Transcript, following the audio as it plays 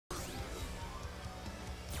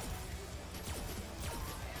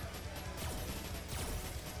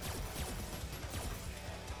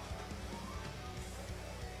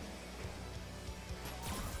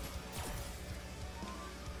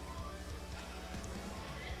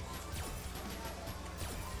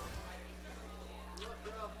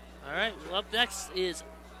So up next is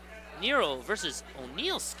Nero versus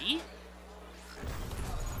Onealskey.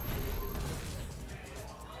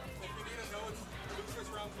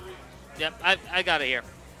 Yep, I got it here.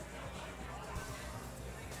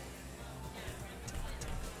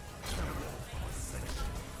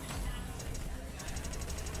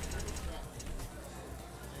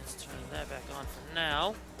 Let's turn that back on for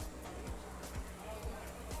now.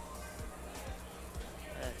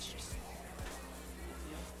 Let's just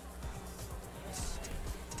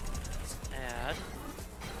add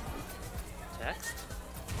text.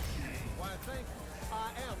 Why, thank you. I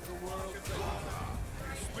am the world's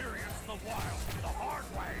Experience the wild the hard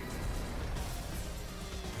way.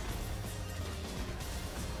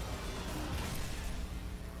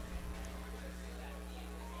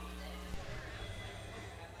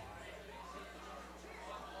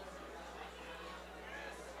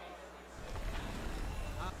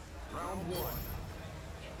 round one.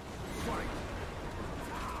 Fight.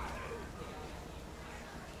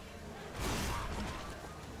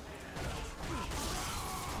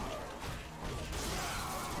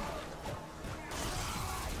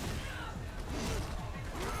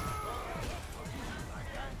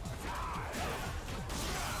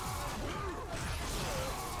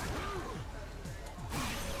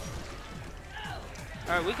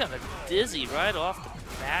 All right, we got a dizzy right off the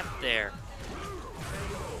bat there.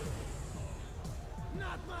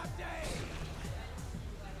 Not my day.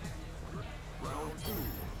 Round two.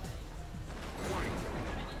 Fight.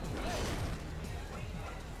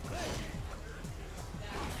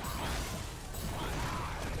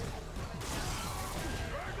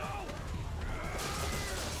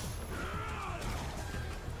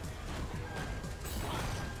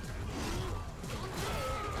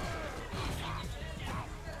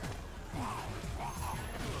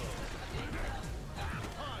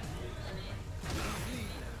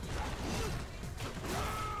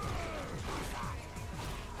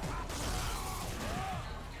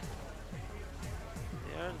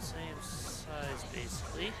 They are the same size,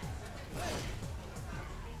 basically.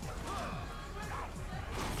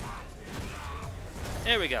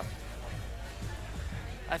 There we go.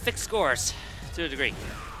 I fixed scores to a degree.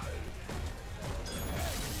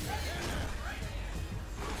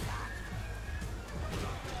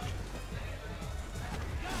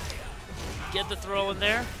 Get the throw in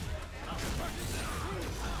there.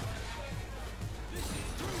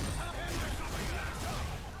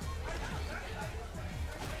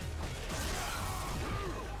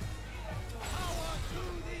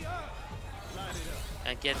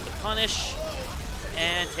 And get the punish.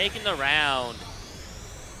 And taking the round.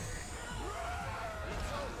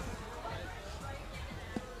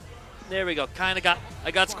 There we go.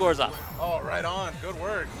 I got scores up. Oh, right on. Good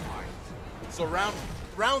work. So round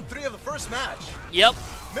three of the first match. Yep.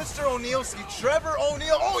 Mr. Onealskey, Trevor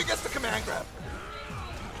O'Neal. Oh, he gets the command grab.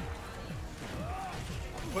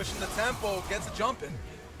 Pushing the tempo, gets a jump in.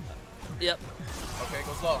 Yep. Okay,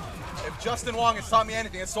 goes low. If Justin Wong has taught me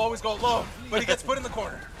anything, it's to always go low, but he gets put in the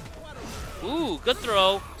corner. Ooh, good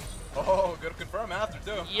throw. Oh, good confirm after,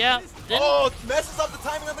 too. Yep. Oh, messes up the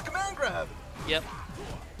timing on the command grab. Yep.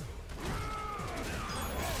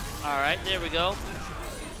 All right, there we go.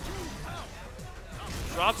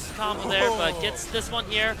 Drops the combo there, but gets this one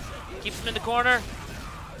here. Keeps him in the corner.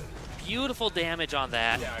 Beautiful damage on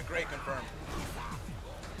that. Yeah, great confirm.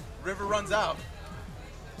 River runs out.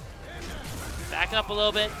 Backing up a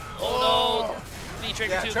little bit. Oh no.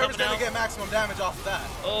 V-Trigger 2 Trevor's coming gonna out. get maximum damage off of that.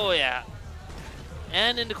 Oh yeah.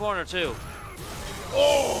 And in the corner too.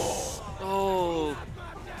 Oh! Oh.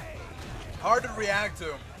 Hard to react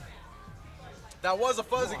to. That was a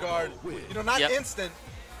fuzzy guard. You know, not instant.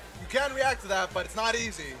 You can react to that, but it's not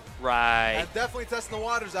easy. Right. And definitely testing the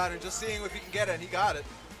waters out and just seeing if he can get it, and he got it.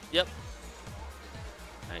 Yep.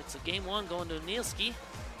 All right, so game one going to Onealskey.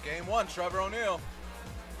 Game one, Trevor O'Neal.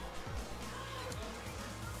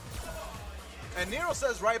 And Nero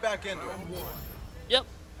says right back into it. Yep.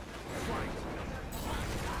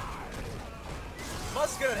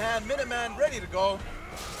 Musket at hand, Minuteman ready to go.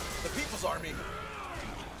 The People's Army.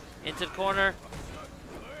 Into the corner.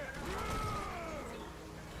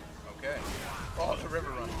 Okay. Oh, the river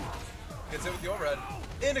run. Gets hit with the overhead.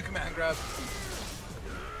 Into command grab.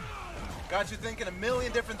 Got you thinking a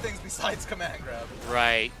million different things besides command grab.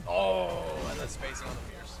 Right. Oh, and the spacing on the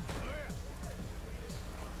Pierce.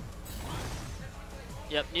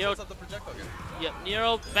 Yep, Nero. Sets up the projectile again. Yep,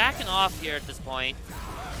 Nero backing off here at this point.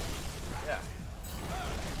 Yeah.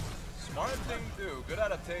 Smart thing to do. Good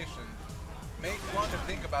adaptation. Make Blanka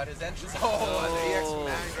think about his entrance. Oh, and the EX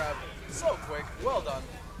command grab. So quick. Well done.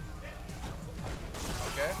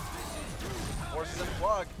 Okay. Forces in the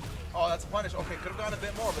plug. Oh, that's a punish. Okay, could have gone a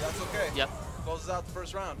bit more, but that's okay. Yep. Closes out the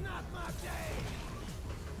first round.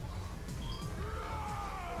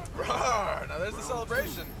 Rawr, now there's the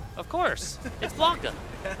celebration. Of course. It's Blanka.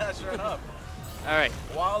 Yeah, sure enough. All right.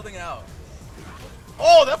 Wilding out.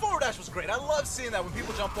 Oh, that forward dash was great. I love seeing that when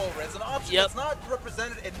people jump over. It's an option that's not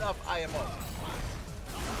represented enough IMO.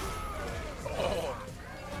 Oh.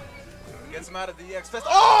 Gets him out of the EX Fest.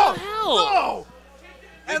 Oh! Hell? No!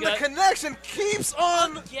 And the connection keeps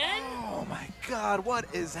on. Again? Oh my God, what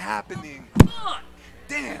is happening? Fuck.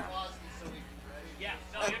 Damn. Yeah.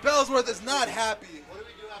 No, And Bellsworth is not happy. What do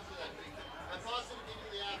we do after that? I paused it to give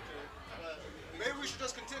you the after, but Maybe we should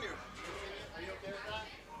just continue. are you okay with that?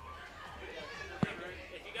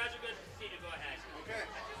 if you guys are good to continue, go ahead. Okay.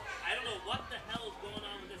 I don't know what the hell is going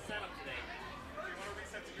on with this setup today. Do you want to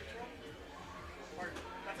reset to neutral? Or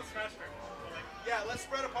that's a smash fair. Yeah, let's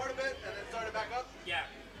spread apart a bit and then start it back up. Yeah.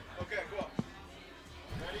 Okay, cool.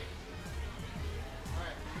 Ready? All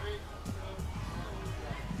right, 3,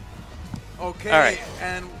 2, Okay. All right.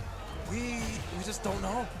 And we just don't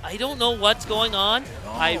know. I don't know what's going on.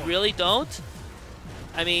 No. I really don't.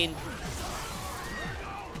 I mean,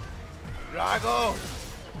 Drago.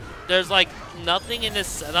 there's like nothing in this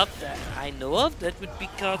setup that I know of that would be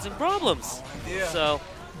causing problems. Yeah. So,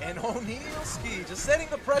 And Onealskey just setting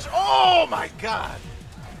the pressure. Oh my God.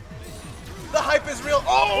 The hype is real.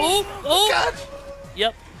 Oh, God.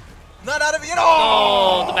 Yep. Not out of it yet.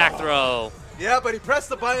 Oh, the back throw. Yeah, but he pressed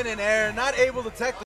the button in air, not able to tech the